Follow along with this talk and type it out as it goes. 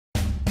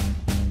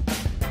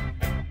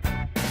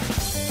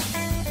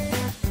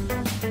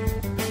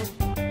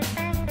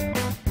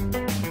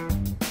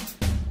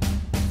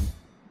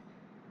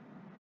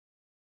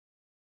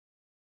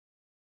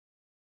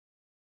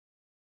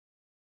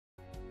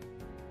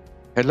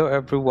Hello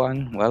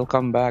everyone,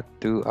 welcome back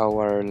to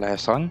our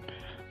lesson.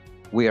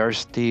 We are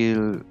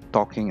still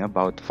talking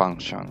about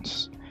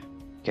functions.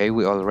 Okay,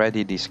 we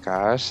already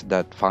discussed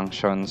that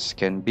functions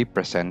can be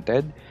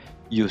presented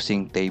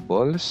using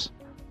tables.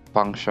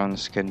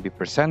 Functions can be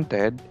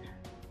presented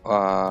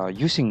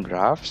using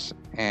graphs.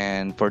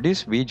 And for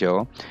this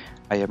video,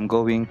 I am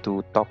going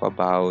to talk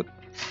about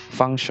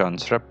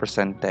functions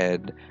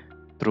represented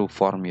through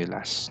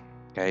formulas.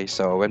 Okay,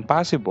 so when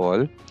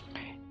possible,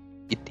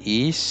 it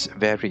is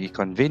very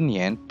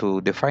convenient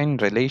to define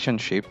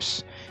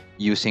relationships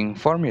using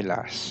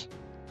formulas.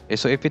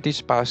 So if it is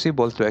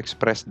possible to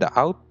express the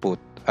output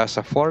as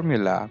a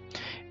formula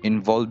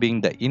involving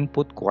the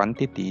input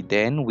quantity,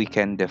 then we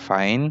can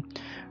define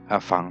a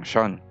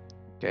function.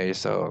 Okay,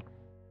 so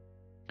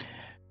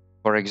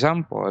for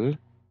example,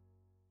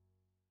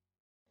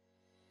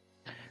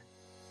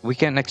 we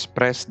can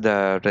express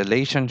the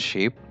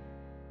relationship.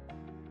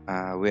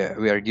 We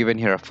are given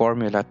here a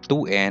formula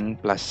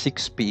 2n plus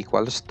 6p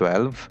equals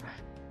 12.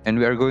 And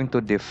we are going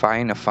to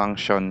define a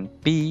function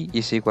p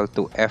is equal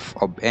to f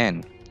of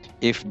n,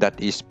 if that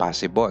is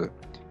possible.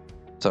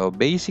 So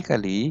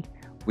basically,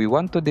 we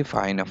want to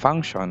define a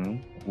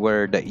function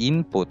where the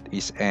input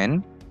is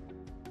n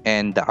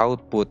and the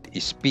output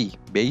is p.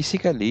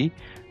 Basically,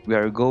 we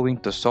are going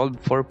to solve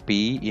for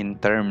p in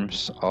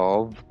terms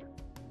of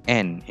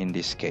n in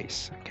this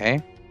case, okay?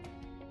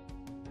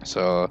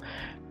 So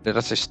let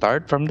us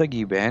start from the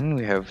given.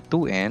 We have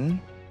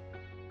 2n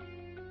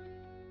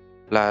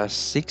plus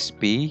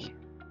 6p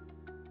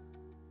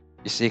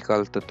is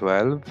equal to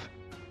 12.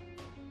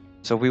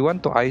 So we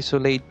want to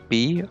isolate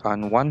p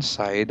on one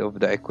side of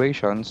the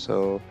equation.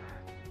 So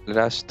let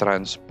us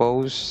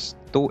transpose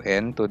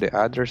 2n to the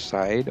other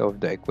side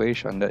of the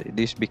equation.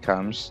 This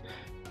becomes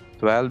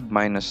 12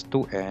 minus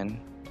 2n.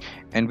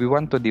 And we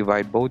want to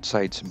divide both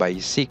sides by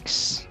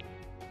 6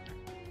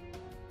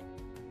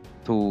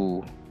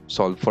 to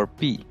solve for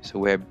p. So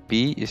we have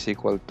p is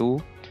equal to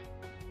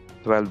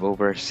 12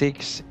 over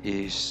 6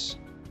 is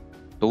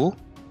 2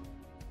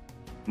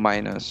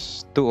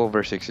 minus 2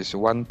 over 6 is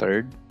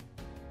 1/3.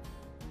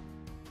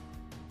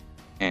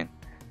 And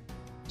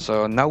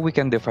so now we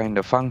can define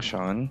the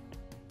function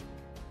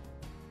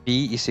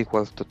p is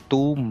equal to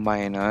 2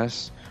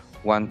 minus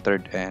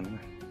 1/3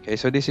 n. Okay,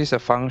 so this is a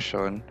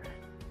function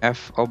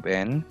f of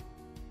n,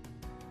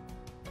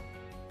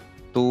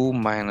 2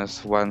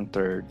 minus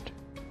 1/3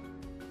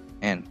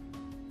 n.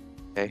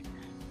 Okay,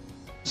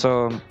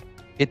 so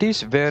it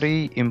is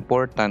very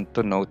important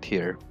to note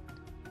here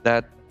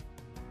that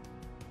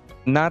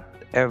not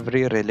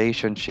every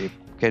relationship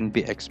can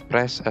be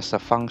expressed as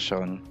a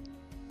function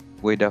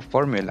with a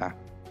formula.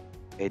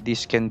 Okay,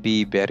 this can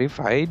be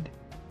verified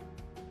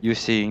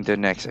using the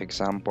next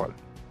example.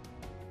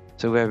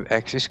 So we have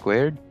x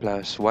squared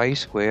plus y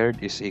squared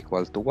is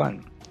equal to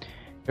 1.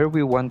 Here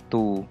we want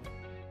to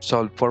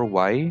solve for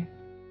y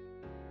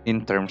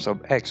in terms of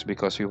x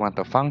because we want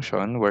a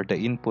function where the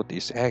input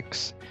is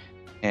x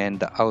and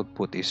the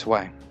output is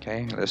y.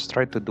 Okay, let's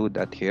try to do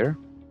that here.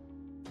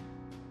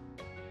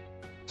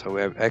 So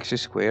we have x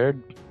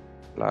squared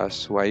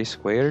plus y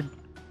squared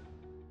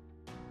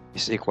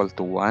is equal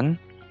to 1.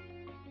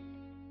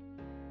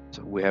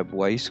 So we have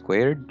y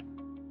squared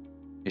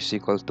is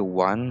equal to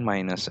 1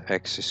 minus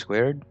x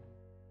squared.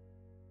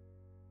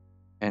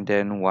 And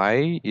then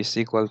y is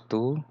equal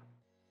to,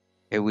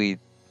 we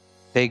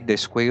take the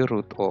square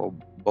root of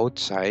both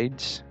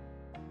sides.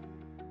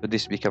 So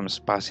this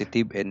becomes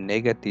positive and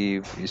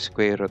negative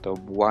square root of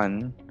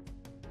 1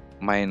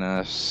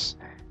 minus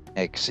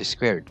x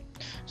squared.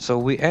 So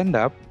we end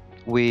up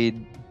with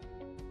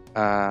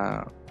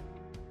an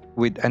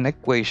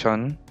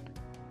equation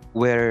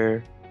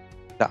where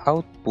the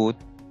output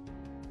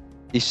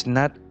is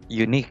not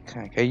unique.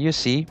 Okay, you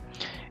see,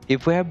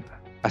 if we have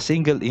a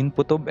single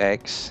input of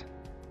x,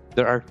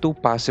 there are two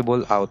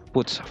possible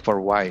outputs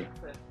for y.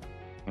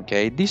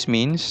 Okay, this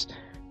means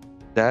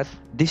that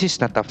this is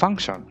not a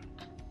function.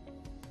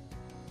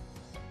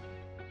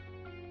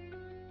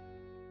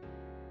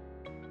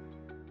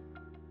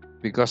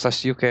 Because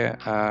as you can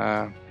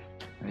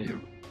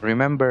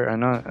remember,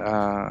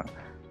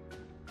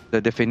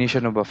 the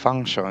definition of a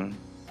function,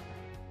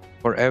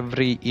 for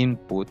every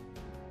input,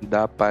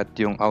 dapat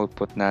yung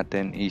output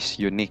natin is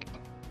unique.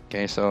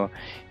 Okay, so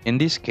in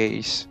this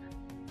case,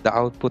 the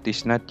output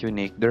is not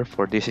unique,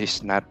 therefore this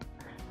is not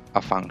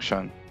a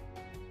function.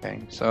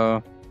 Okay,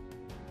 so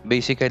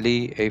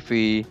basically, if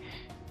we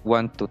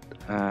want to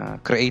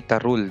create a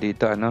rule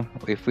dito,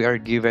 if we are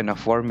given a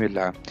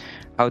formula,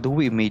 how do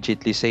we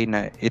immediately say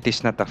na it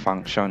is not a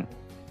function?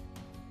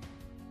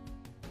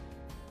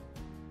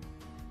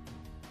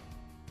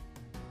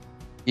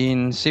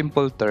 In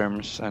simple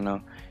terms,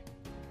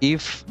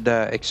 if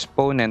the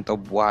exponent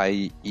of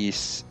y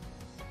is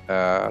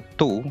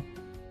 2,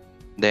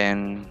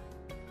 then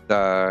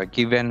the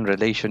given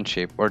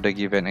relationship or the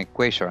given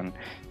equation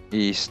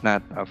is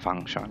not a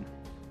function.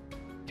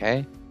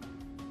 Okay,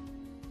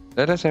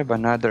 let us have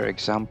another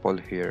example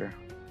here.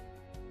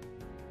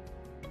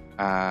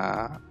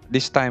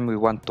 This time we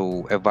want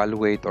to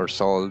evaluate or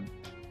solve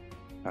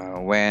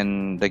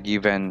when the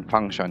given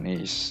function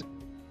is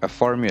a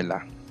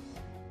formula.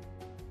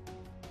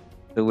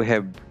 So we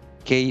have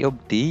k of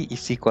t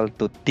is equal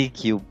to t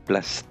cubed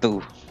plus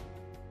 2.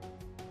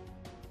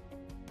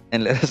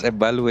 And let us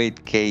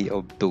evaluate k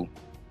of 2.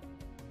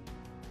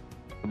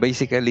 So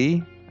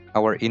basically,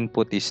 our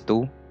input is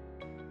 2,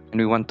 and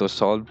we want to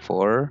solve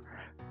for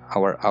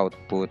our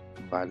output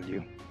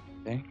value.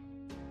 Okay.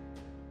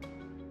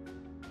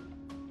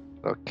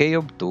 So k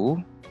of 2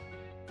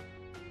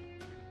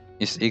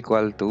 is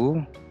equal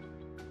to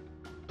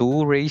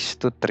 2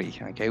 raised to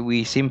 3. Okay,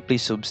 we simply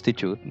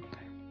substitute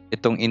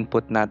itong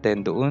input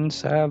natin doon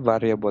sa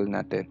variable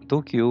natin.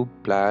 2 cubed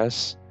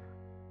plus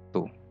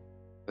 2.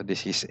 So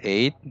this is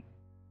 8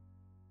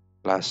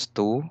 plus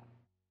 2.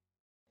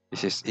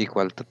 This is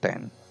equal to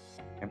 10.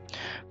 Okay.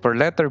 For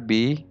letter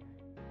B,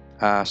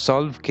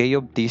 solve k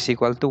of t is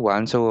equal to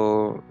 1.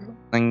 So,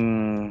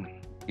 ang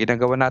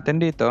ginagawa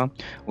natin dito,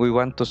 we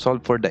want to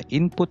solve for the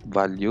input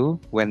value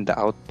when the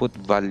output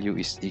value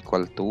is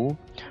equal to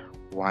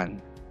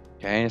 1.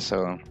 Okay,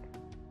 so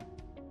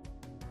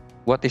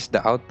what is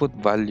the output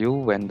value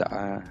when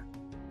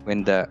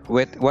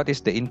what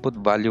is the input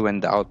value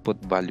when the output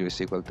value is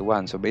equal to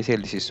 1? So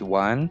basically this is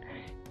 1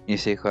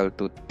 is equal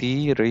to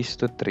t raised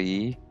to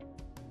 3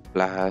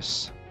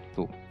 plus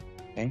 2.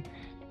 Okay,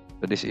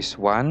 so this is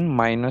 1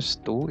 minus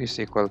 2 is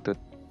equal to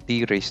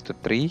t raised to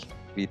 3.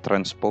 We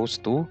transpose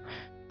 2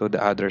 to the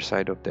other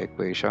side of the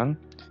equation.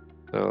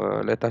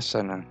 So let us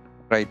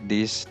write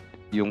this,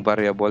 yung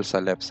variable sa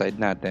left side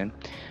natin.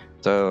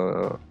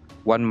 So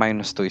 1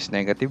 minus 2 is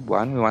negative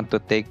 1. We want to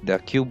take the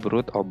cube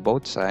root of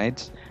both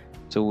sides.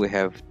 So we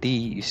have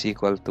t is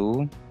equal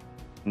to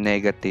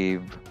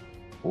negative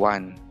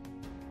 1.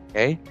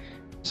 Okay,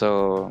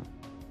 so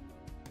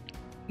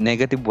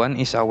negative 1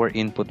 is our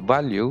input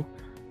value,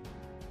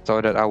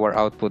 so that our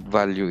output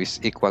value is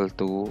equal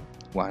to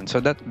 1.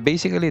 So that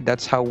basically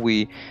that's how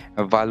we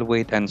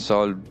evaluate and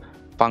solve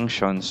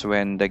functions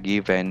when the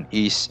given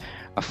is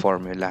a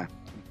formula.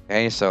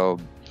 Okay,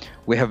 so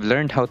we have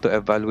learned how to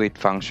evaluate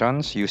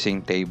functions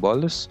using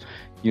tables,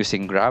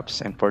 using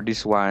graphs, and for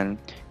this one,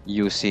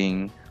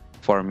 using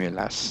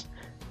formulas.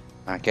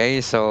 Okay,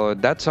 so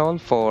that's all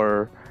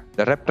for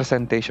the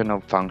representation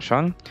of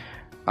function.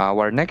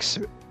 Our next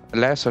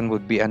lesson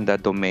would be on the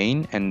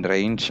domain and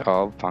range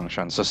of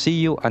functions. So see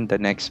you on the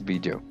next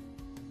video.